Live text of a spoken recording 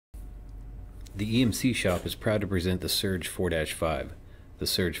The EMC shop is proud to present the Surge4-5. The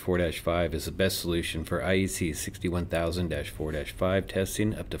Surge4-5 is the best solution for IEC 61000-4-5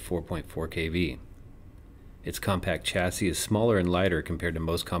 testing up to 4.4 kV. Its compact chassis is smaller and lighter compared to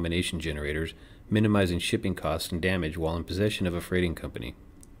most combination generators, minimizing shipping costs and damage while in possession of a freighting company.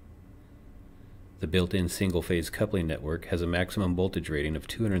 The built-in single-phase coupling network has a maximum voltage rating of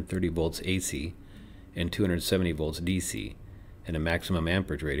 230 volts AC and 270 volts DC, and a maximum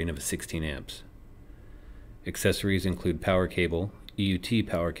amperage rating of 16 amps. Accessories include power cable, EUT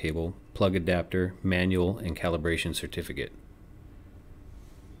power cable, plug adapter, manual, and calibration certificate.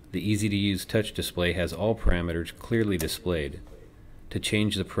 The easy-to-use touch display has all parameters clearly displayed. To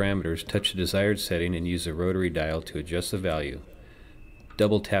change the parameters, touch the desired setting and use the rotary dial to adjust the value.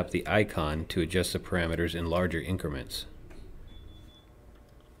 Double tap the icon to adjust the parameters in larger increments.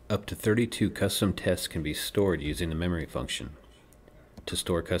 Up to 32 custom tests can be stored using the memory function. To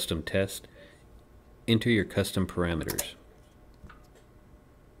store custom tests, enter your custom parameters.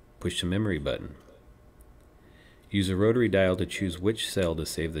 Push the memory button. Use a rotary dial to choose which cell to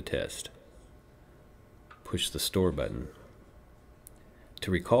save the test. Push the store button.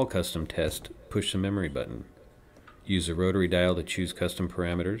 To recall custom test, push the memory button. Use the rotary dial to choose custom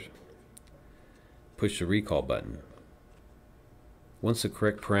parameters. Push the recall button. Once the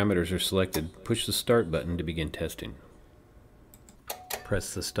correct parameters are selected, push the start button to begin testing.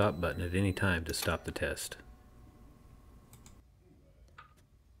 Press the stop button at any time to stop the test.